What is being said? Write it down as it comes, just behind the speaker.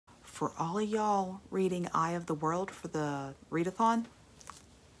for all of y'all reading Eye of the World for the readathon,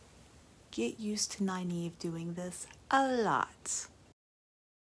 get used to Nynaeve doing this a lot.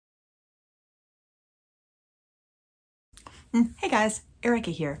 Hey guys,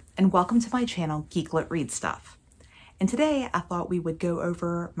 Erica here, and welcome to my channel, Geeklet Read Stuff. And today I thought we would go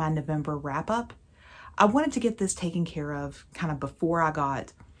over my November wrap-up. I wanted to get this taken care of kind of before I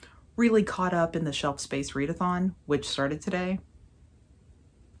got really caught up in the Shelf Space Readathon, which started today.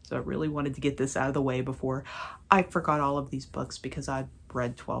 So I really wanted to get this out of the way before I forgot all of these books because I'd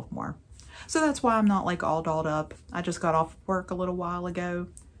read 12 more. So that's why I'm not like all dolled up. I just got off work a little while ago.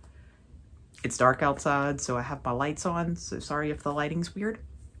 It's dark outside, so I have my lights on, so sorry if the lighting's weird.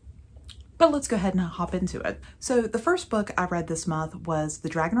 But let's go ahead and hop into it. So the first book I read this month was The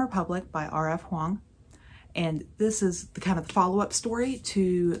Dragon Republic by R.F. Kuang. And this is the kind of follow-up story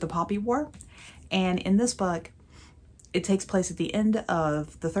to the Poppy War. And in this book, it takes place at the end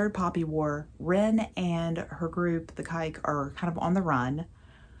of the Third Poppy War. Ren and her group, the Kaigen, are kind of on the run.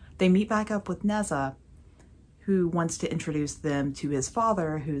 They meet back up with Neza, who wants to introduce them to his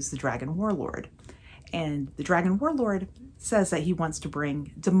father, who's the Dragon Warlord. And the Dragon Warlord says that he wants to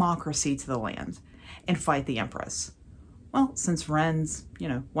bring democracy to the land and fight the Empress. Well, since Ren's,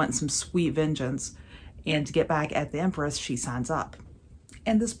 wanting some sweet vengeance and to get back at the Empress, she signs up.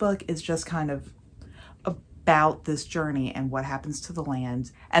 And this book is just kind of about this journey and what happens to the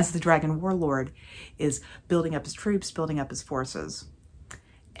land as the Dragon Warlord is building up his troops, building up his forces.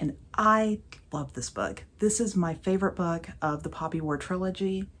 And I love this book. This is my favorite book of the Poppy War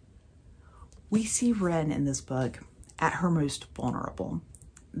trilogy. We see Ren in this book at her most vulnerable.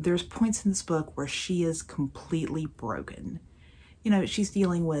 There's points in this book where she is completely broken. She's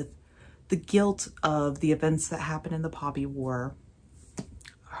dealing with the guilt of the events that happened in the Poppy War,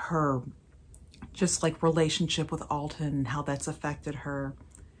 her just like relationship with Alton and how that's affected her.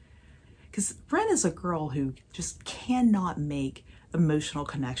 Because Ren is a girl who just cannot make emotional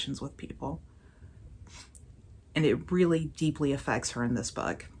connections with people. And it really deeply affects her in this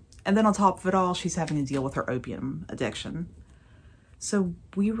book. And then on top of it all, she's having to deal with her opium addiction. So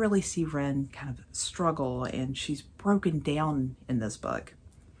we really see Ren kind of struggle, and she's broken down in this book.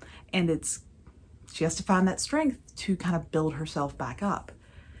 And she has to find that strength to kind of build herself back up.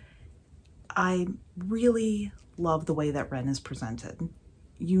 I really love the way that Ren is presented.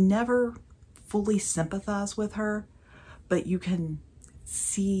 You never fully sympathize with her, but you can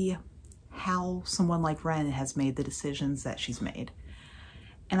see how someone like Ren has made the decisions that she's made.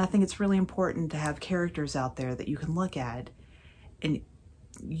 And I think it's really important to have characters out there that you can look at and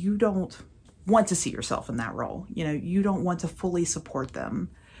you don't want to see yourself in that role. You don't want to fully support them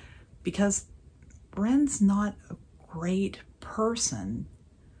because Ren's not a great person,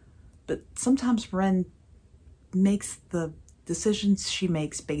 but sometimes Ren makes the decisions she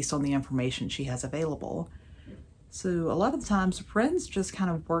makes based on the information she has available. So a lot of the times Ren's just kind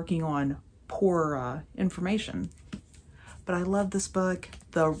of working on poor information. But I love this book.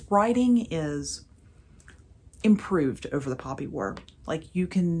 The writing is improved over the Poppy War. Like, you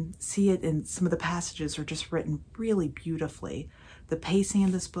can see it in some of the passages are just written really beautifully. The pacing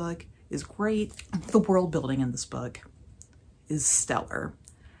in this book is great. The world building in this book is stellar.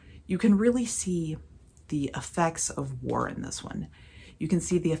 You can really see the effects of war in this one. You can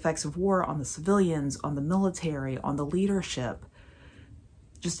see the effects of war on the civilians, on the military, on the leadership.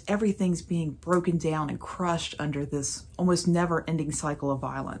 Just everything's being broken down and crushed under this almost never-ending cycle of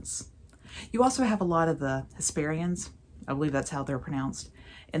violence. You also have a lot of the Hesperians, I believe that's how they're pronounced,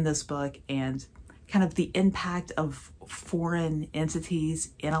 in this book, and kind of the impact of foreign entities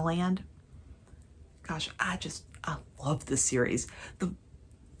in a land. Gosh, I love this series. The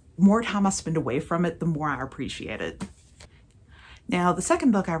more time I spend away from it, the more I appreciate it. Now, the second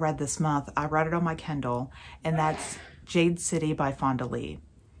book I read this month, I read it on my Kindle, and that's Jade City by Fonda Lee.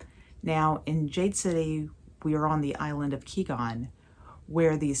 Now, in Jade City, we are on the island of Kaigen,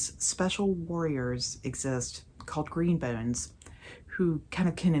 where these special warriors exist called Greenbones, who kind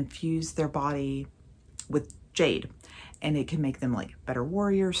of can infuse their body with jade, and it can make them like better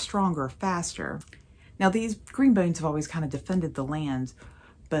warriors, stronger, faster. Now, these Greenbones have always kind of defended the land,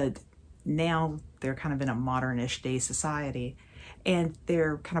 but now they're kind of in a modern-ish day society, and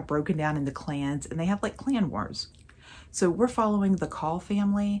they're kind of broken down into clans, and they have like clan wars. So we're following the Call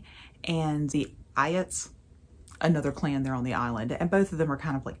family and the Ayats, another clan there on the island, and both of them are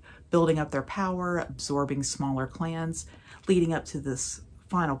kind of like building up their power, absorbing smaller clans, leading up to this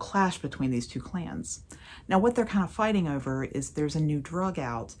final clash between these two clans. Now, what they're kind of fighting over is there's a new drug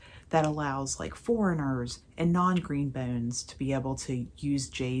out that allows like foreigners and non-Greenbones to be able to use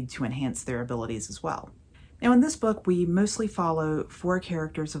jade to enhance their abilities as well. Now in this book, we mostly follow 4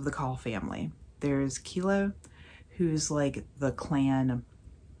 characters of the Call family. There's Kilo, who's like the clan,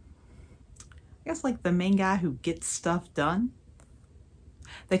 I guess like the main guy who gets stuff done.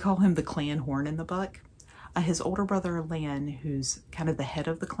 They call him the clan horn in the book. His older brother Lan, who's kind of the head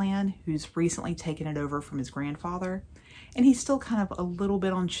of the clan, who's recently taken it over from his grandfather, and he's still kind of a little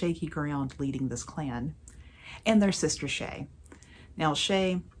bit on shaky ground leading this clan. And their sister Shay. Now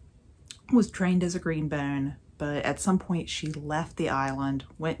Shay was trained as a greenbone, but at some point she left the island,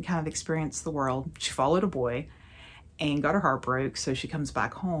 went and kind of experienced the world. She followed a boy and got her heart broke, so she comes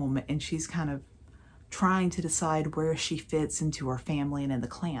back home and she's kind of trying to decide where she fits into her family and in the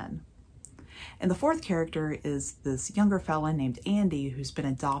clan. And the 4th character is this younger fella named Andy, who's been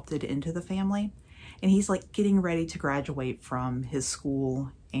adopted into the family, and he's like getting ready to graduate from his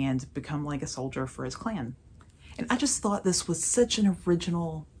school and become like a soldier for his clan. And I just thought this was such an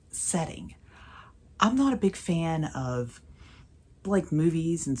original setting. I'm not a big fan of like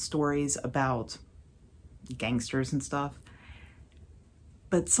movies and stories about gangsters and stuff,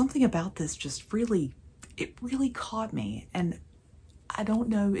 but something about this just really caught me. And I don't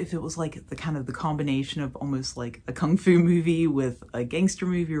know if it was like the kind of the combination of almost like a kung fu movie with a gangster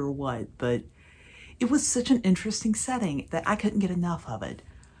movie or what, but it was such an interesting setting that I couldn't get enough of it.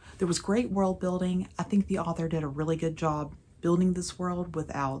 There was great world building. I think the author did a really good job building this world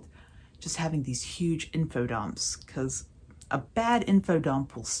without just having these huge info dumps, because a bad info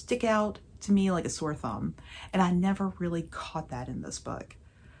dump will stick out to me like a sore thumb, and I never really caught that in this book.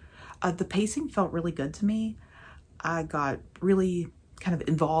 The pacing felt really good to me. I got really kind of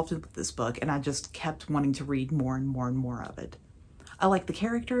involved with this book, and I just kept wanting to read more and more and more of it. I like the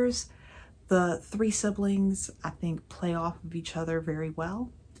characters. The 3 siblings, I think, play off of each other very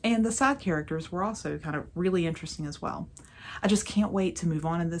well. And the side characters were also kind of really interesting as well. I just can't wait to move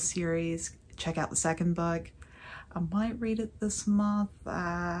on in this series, check out the 2nd book. I might read it this month.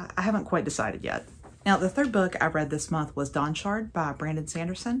 I haven't quite decided yet. Now, the 3rd book I read this month was Dawnshard by Brandon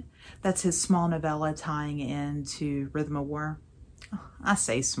Sanderson. That's his small novella tying into Rhythm of War. I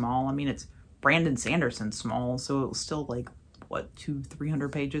say small, I mean, it's Brandon Sanderson small, so it was still like, what,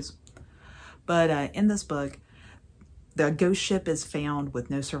 200-300 pages? But in this book, the ghost ship is found with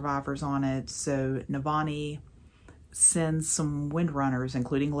no survivors on it, so Navani sends some windrunners,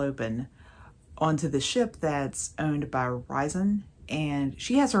 including Lopin, onto the ship that's owned by Ryzen, and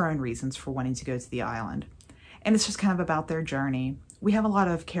she has her own reasons for wanting to go to the island. And it's just kind of about their journey. We have a lot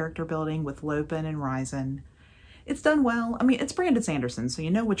of character building with Lopin and Ryzen. It's done well. I mean, it's Brandon Sanderson, so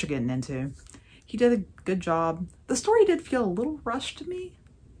you know what you're getting into. He did a good job. The story did feel a little rushed to me,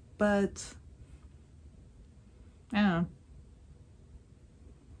 but I don't know.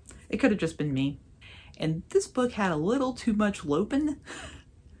 It could have just been me. And this book had a little too much Lopin.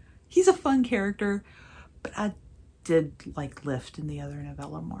 He's a fun character, but I did like Lift in the other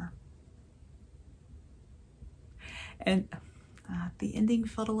novella more. And the ending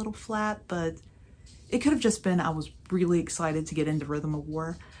felt a little flat, but it could have just been I was really excited to get into Rhythm of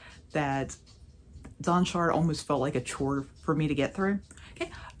War that Dawnshard almost felt like a chore for me to get through.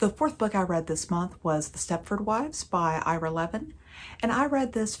 Okay, the 4th book I read this month was The Stepford Wives by Ira Levin, and I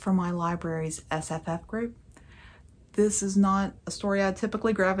read this for my library's SFF group. This is not a story I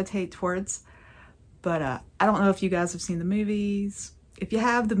typically gravitate towards, but I don't know if you guys have seen the movies. If you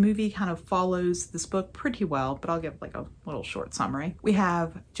have, the movie kind of follows this book pretty well, but I'll give like a little short summary. We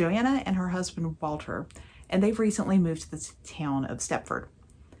have Joanna and her husband Walter, and they've recently moved to the town of Stepford.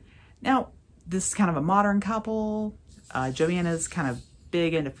 Now, this is kind of a modern couple. Joanna's kind of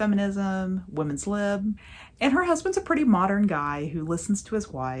big into feminism, women's lib, and her husband's a pretty modern guy who listens to his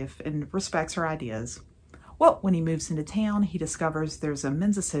wife and respects her ideas. Well, when he moves into town, he discovers there's a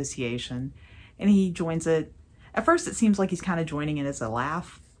men's association, and he joins it. At first, it seems like he's kind of joining it as a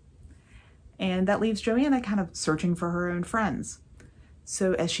laugh, and that leaves Joanna kind of searching for her own friends.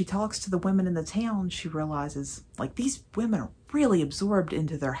 So as she talks to the women in the town, she realizes, like, these women are really absorbed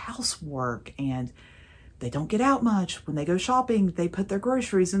into their housework, and they don't get out much. When they go shopping, they put their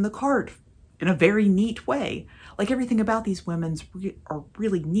groceries in the cart in a very neat way. Like, everything about these women are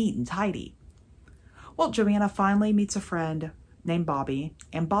really neat and tidy. Well, Joanna finally meets a friend named Bobby,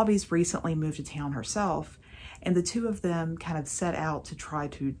 and Bobby's recently moved to town herself, and the two of them kind of set out to try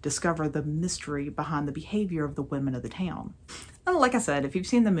to discover the mystery behind the behavior of the women of the town. And like I said, if you've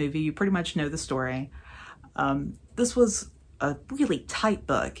seen the movie, you pretty much know the story. This was a really tight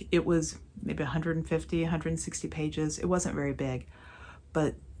book. It was maybe 150, 160 pages. It wasn't very big,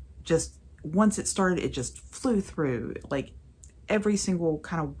 but just once it started, it just flew through. Like, every single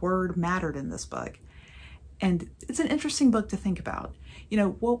kind of word mattered in this book. And it's an interesting book to think about. You know,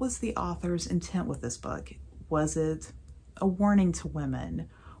 what was the author's intent with this book? Was it a warning to women?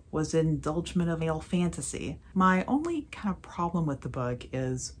 Was it indulgement of male fantasy? My only kind of problem with the book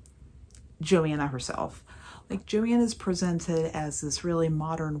is Joanna herself. Like, Joanna is presented as this really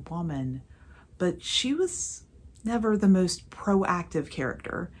modern woman, but she was never the most proactive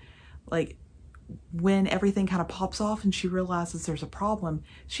character. Like, when everything kind of pops off and she realizes there's a problem,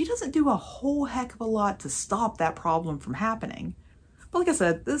 she doesn't do a whole heck of a lot to stop that problem from happening. But like I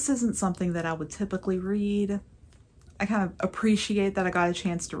said, this isn't something that I would typically read. I kind of appreciate that I got a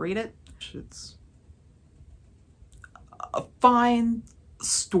chance to read it. It's a fine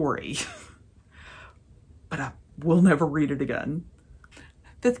story, but I will never read it again.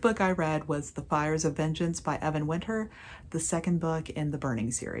 Fifth book I read was The Fires of Vengeance by Evan Winter, the second book in the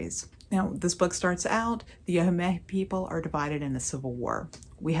Burning series. Now, this book starts out, the Omehi people are divided in a civil war.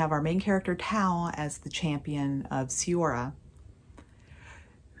 We have our main character, Tao, as the champion of Siora,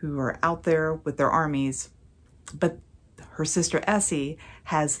 who are out there with their armies, but her sister Essie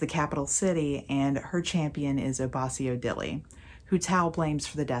has the capital city, and her champion is Obasio Dilly, who Tao blames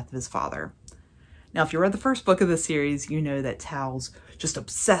for the death of his father. Now, if you read the first book of the series, you know that Tao's just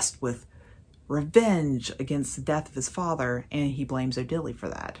obsessed with revenge against the death of his father, and he blames Odili for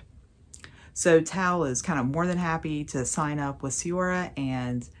that. So Tao is kind of more than happy to sign up with Siora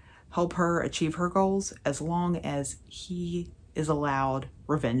and help her achieve her goals as long as he is allowed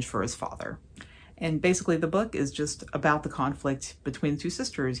revenge for his father. And basically the book is just about the conflict between the two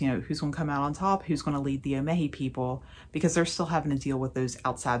sisters, you know, who's going to come out on top, who's going to lead the Omehi people, because they're still having to deal with those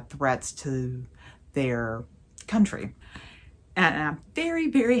outside threats to their country. And I'm very,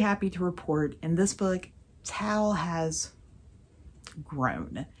 very happy to report in this book, Tao has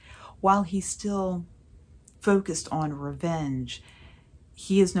grown. While he's still focused on revenge,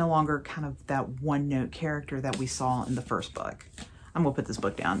 he is no longer kind of that one-note character that we saw in the first book. I'm going to put this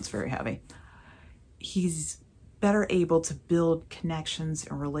book down, it's very heavy. He's better able to build connections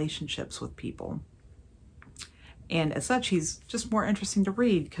and relationships with people. And as such, he's just more interesting to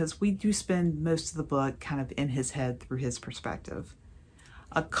read because we do spend most of the book kind of in his head through his perspective.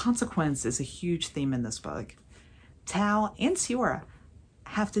 A consequence is a huge theme in this book. Tao and Siora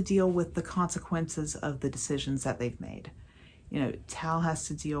have to deal with the consequences of the decisions that they've made. You know, Tao has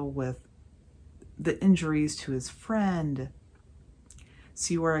to deal with the injuries to his friend.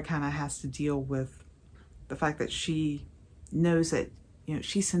 Siora kind of has to deal with the fact that she knows that, you know,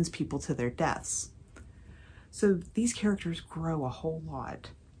 she sends people to their deaths. So these characters grow a whole lot.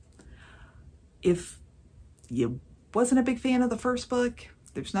 If you wasn't a big fan of the first book,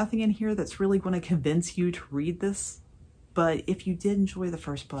 there's nothing in here that's really going to convince you to read this. But if you did enjoy the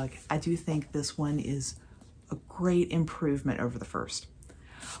first book, I do think this one is a great improvement over the first.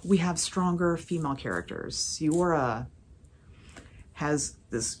 We have stronger female characters. Siora has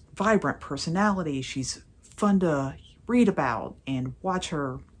this vibrant personality. She's fun to read about and watch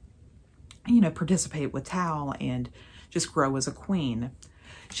her, you know, participate with Tao and just grow as a queen.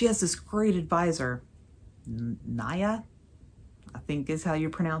 She has this great advisor, Naya, I think is how you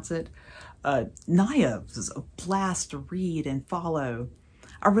pronounce it. Naya was a blast to read and follow.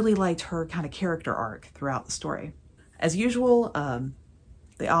 I really liked her kind of character arc throughout the story. As usual,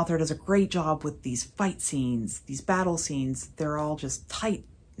 the author does a great job with these fight scenes, these battle scenes. They're all just tight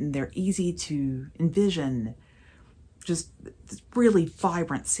and they're easy to envision. Just really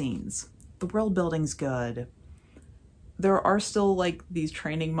vibrant scenes. The world building's good. There are still like these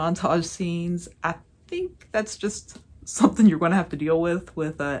training montage scenes. I think that's just something you're going to have to deal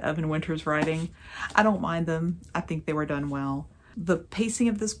with Evan Winter's writing. I don't mind them. I think they were done well. The pacing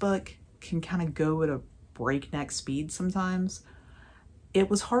of this book can kind of go at a breakneck speed sometimes. It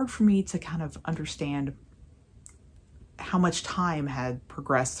was hard for me to kind of understand how much time had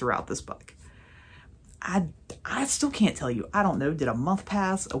progressed throughout this book. I still can't tell you. I don't know. Did a month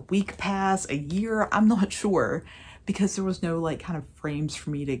pass? A week pass? A year? I'm not sure because there was no like kind of frames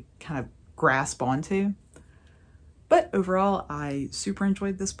for me to kind of grasp onto. But overall, I super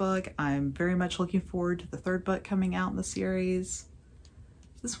enjoyed this book. I'm very much looking forward to the third book coming out in the series.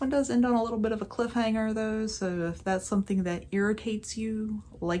 This one does end on a little bit of a cliffhanger though, so if that's something that irritates you,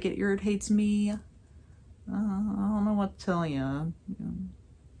 like it irritates me, I don't know what to tell you. You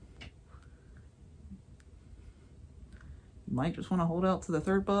might just want to hold out to the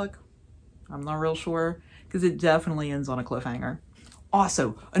third book. I'm not real sure, because it definitely ends on a cliffhanger.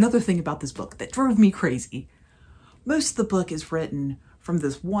 Also, another thing about this book that drove me crazy. Most of the book is written from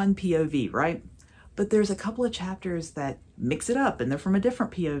this one POV, right? But there's a couple of chapters that mix it up and they're from a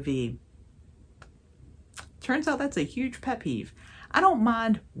different POV. Turns out that's a huge pet peeve. I don't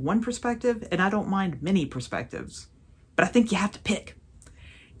mind one perspective and I don't mind many perspectives, but I think you have to pick.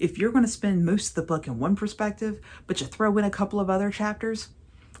 if you're going to spend most of the book in one perspective, but you throw in a couple of other chapters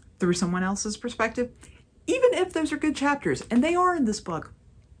through someone else's perspective, even if those are good chapters, and they are in this book,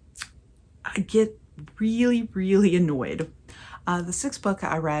 I get really, really annoyed. The sixth book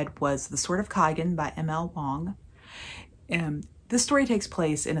I read was The Sword of Kaigen by M.L. Wang. This story takes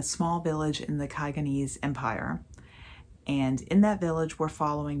place in a small village in the Kaigenese Empire. And in that village, we're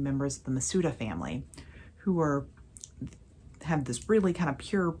following members of the Masuda family who have this really kind of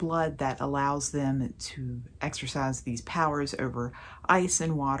pure blood that allows them to exercise these powers over ice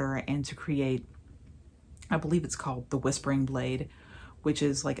and water and to create, I believe it's called the Whispering Blade, which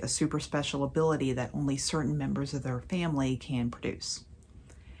is like a super special ability that only certain members of their family can produce.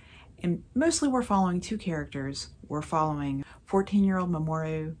 And mostly we're following two characters. We're following 14-year-old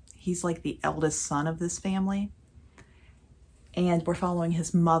Mamoru. He's like the eldest son of this family. And we're following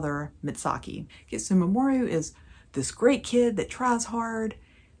his mother, Misaki. Okay, so Mamoru is this great kid that tries hard,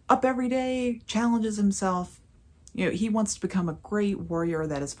 up every day, challenges himself. You know, he wants to become a great warrior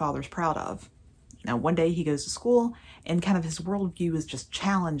that his father's proud of. Now, one day he goes to school and kind of his worldview is just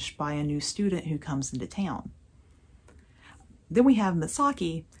challenged by a new student who comes into town. Then we have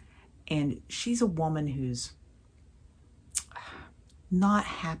Misaki, and she's a woman who's not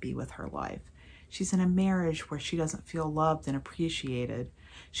happy with her life. She's in a marriage where she doesn't feel loved and appreciated.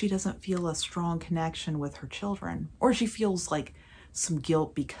 She doesn't feel a strong connection with her children, or she feels like some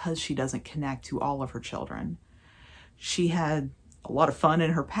guilt because she doesn't connect to all of her children. She had a lot of fun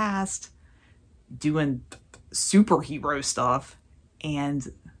in her past doing superhero stuff,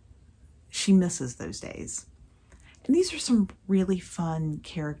 and she misses those days. And these are some really fun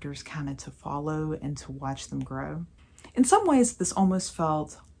characters kind of to follow and to watch them grow. In some ways, this almost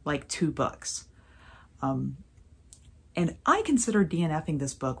felt like two books. And I considered DNFing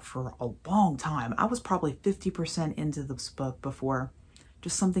this book for a long time. I was probably 50% into this book before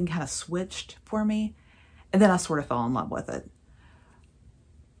just something kind of switched for me. And then I sort of fell in love with it.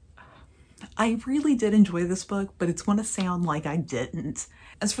 I really did enjoy this book, but it's going to sound like I didn't.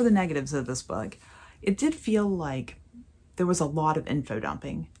 As for the negatives of this book, it did feel like there was a lot of info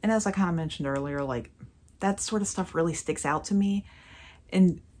dumping. And as I kind of mentioned earlier, like that sort of stuff really sticks out to me.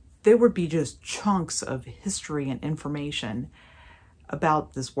 And there would be just chunks of history and information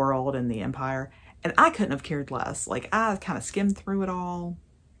about this world and the empire. And I couldn't have cared less. Like, I kind of skimmed through it all.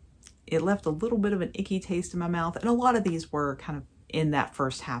 It left a little bit of an icky taste in my mouth. And a lot of these were kind of in that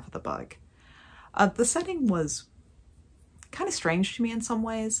first half of the book. The setting was kind of strange to me in some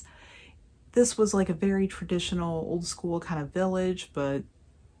ways. This was like a very traditional, old school kind of village, but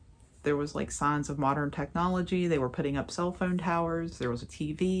there was like signs of modern technology. They were putting up cell phone towers. There was a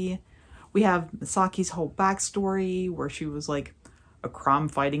TV. We have Misaki's whole backstory where she was like a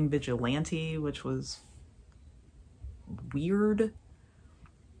crime-fighting vigilante, which was weird.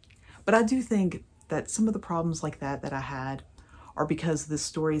 But I do think that some of the problems like that I had are because this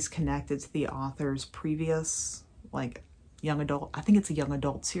story is connected to the author's previous, like, young adult, I think it's a young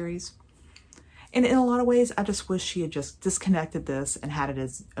adult series. And in a lot of ways, I just wish she had just disconnected this and had it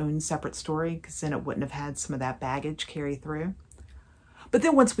as its own separate story, because then it wouldn't have had some of that baggage carry through. But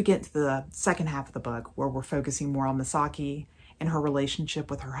then once we get to the second half of the book, where we're focusing more on Misaki and her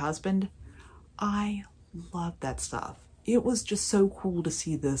relationship with her husband, I love that stuff. It was just so cool to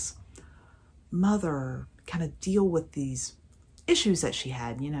see this mother kind of deal with these issues that she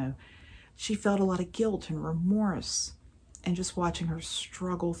had, you know. She felt a lot of guilt and remorse. And just watching her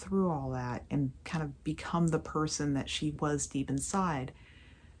struggle through all that and kind of become the person that she was deep inside,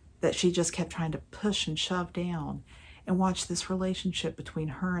 that she just kept trying to push and shove down, and watch this relationship between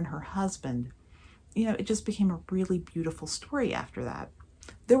her and her husband. You know, it just became a really beautiful story after that.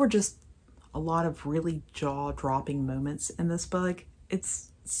 There were just a lot of really jaw-dropping moments in this book. It's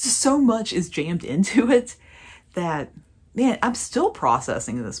just so much is jammed into it that, man, I'm still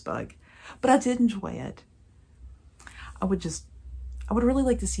processing this book, but I did enjoy it. I would really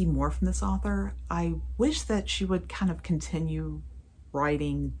like to see more from this author. I wish that she would kind of continue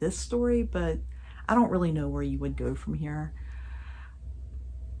writing this story, but I don't really know where you would go from here.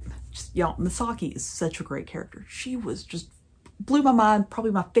 Just, y'all, Misaki is such a great character. She was just blew my mind, probably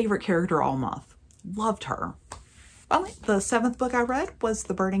my favorite character all month. Loved her. Finally, the seventh book I read was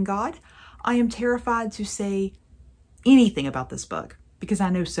The Burning God. I am terrified to say anything about this book because I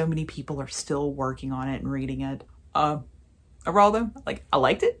know so many people are still working on it and reading it. Overall though, like, I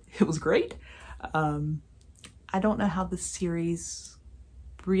liked it. It was great. I don't know how this series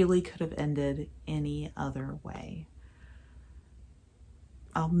really could have ended any other way.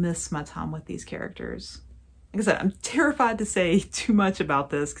 I'll miss my time with these characters. Like I said, I'm terrified to say too much about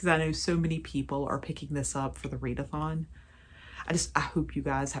this because I know so many people are picking this up for the readathon. I hope you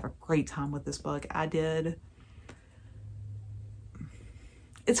guys have a great time with this book. I did.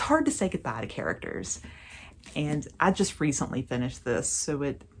 It's hard to say goodbye to characters, and I just recently finished this, so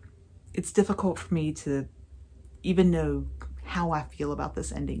it's difficult for me to even know how I feel about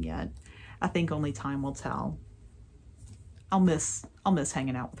this ending yet. I think only time will tell. I'll miss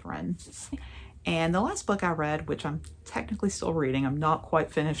hanging out with Ren. And the last book I read, which I'm technically still reading, I'm not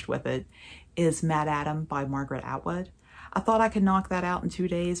quite finished with it, is MaddAddam by Margaret Atwood. I thought I could knock that out in 2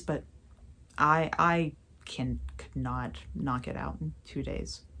 days, but I could not knock it out in 2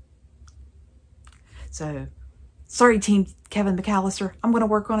 days. So, sorry team Kevin McAllister, I'm gonna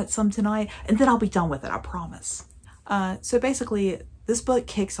work on it some tonight, and then I'll be done with it, I promise. So basically, this book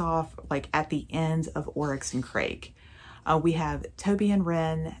kicks off like at the end of Oryx and Crake. We have Toby and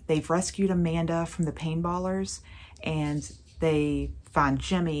Ren. They've rescued Amanda from the paintballers, and they find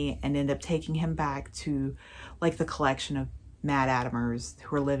Jimmy and end up taking him back to like the collection of MaddAddamers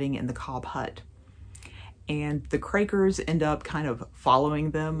who are living in the Cobb hut. And the Crakers end up kind of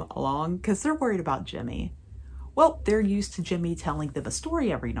following them along because they're worried about Jimmy. Well, they're used to Jimmy telling them a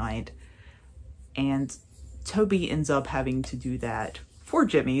story every night, and Toby ends up having to do that for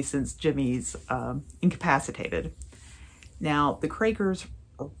Jimmy since Jimmy's incapacitated. Now, the Crakers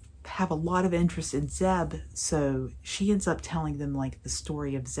have a lot of interest in Zeb, so she ends up telling them like the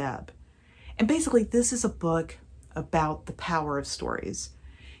story of Zeb. And basically, this is a book about the power of stories.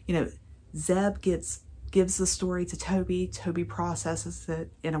 You know, Zeb gives the story to Toby, Toby processes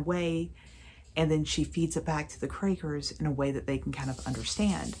it in a way, and then she feeds it back to the Crakers in a way that they can kind of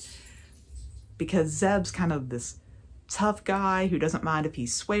understand. Because Zeb's kind of this tough guy who doesn't mind if he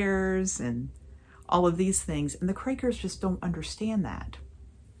swears and all of these things, and the Crakers just don't understand that.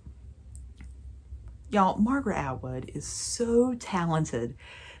 Y'all, Margaret Atwood is so talented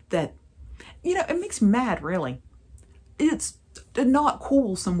that, you know, it makes me mad, really. It's not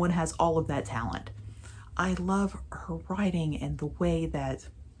cool someone has all of that talent. I love her writing and the way that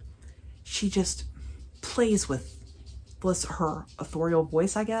she just plays with her ethereal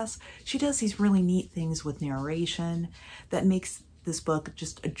voice, I guess. She does these really neat things with narration that makes this book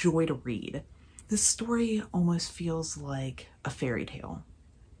just a joy to read. This story almost feels like a fairy tale.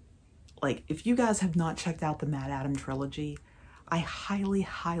 Like, if you guys have not checked out the MaddAddam trilogy, I highly,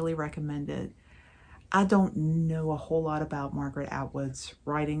 highly recommend it. I don't know a whole lot about Margaret Atwood's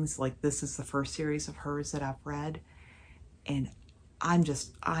writings. Like, this is the first series of hers that I've read, and I'm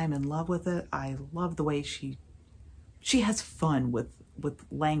in love with it. I love the way she has fun with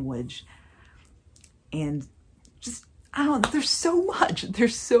language, and just, I don't know, there's so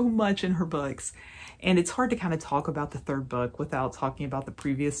much in her books, and it's hard to kind of talk about the third book without talking about the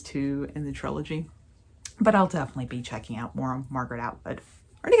previous two in the trilogy, but I'll definitely be checking out more on Margaret Atwood.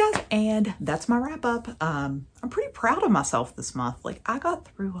 Alrighty guys, and that's my wrap up. I'm pretty proud of myself this month. Like, I got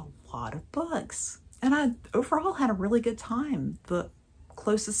through a lot of books, and I overall had a really good time. The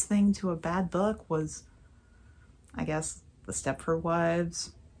closest thing to a bad book was, I guess, the Stepford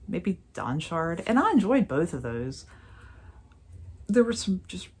Wives, maybe Dawnshard, and I enjoyed both of those. There were some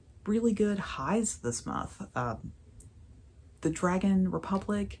just really good highs this month. The Dragon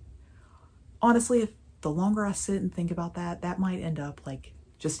Republic, honestly, if the longer I sit and think about that, that might end up like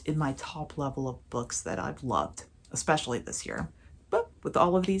just in my top level of books that I've loved, especially this year. But with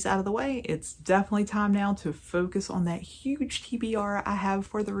all of these out of the way, it's definitely time now to focus on that huge TBR I have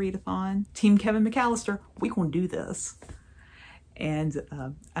for the readathon. Team Kevin McAllister, we gonna do this. And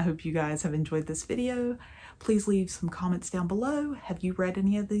I hope you guys have enjoyed this video. Please leave some comments down below. Have you read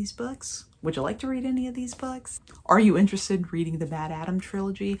any of these books? Would you like to read any of these books? Are you interested in reading the MaddAddam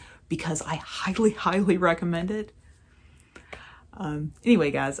trilogy? Because I highly, highly recommend it.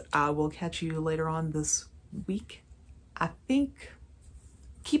 Anyway, guys, I will catch you later on this week. I think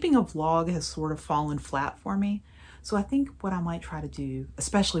keeping a vlog has sort of fallen flat for me. So I think what I might try to do,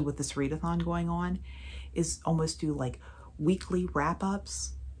 especially with this readathon going on, is almost do like weekly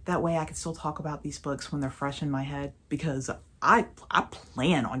wrap-ups. That way I can still talk about these books when they're fresh in my head, because I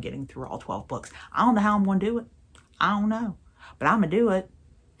plan on getting through all 12 books. I don't know how I'm going to do it. I don't know, but I'm going to do it.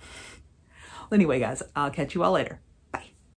 Well, anyway, guys, I'll catch you all later.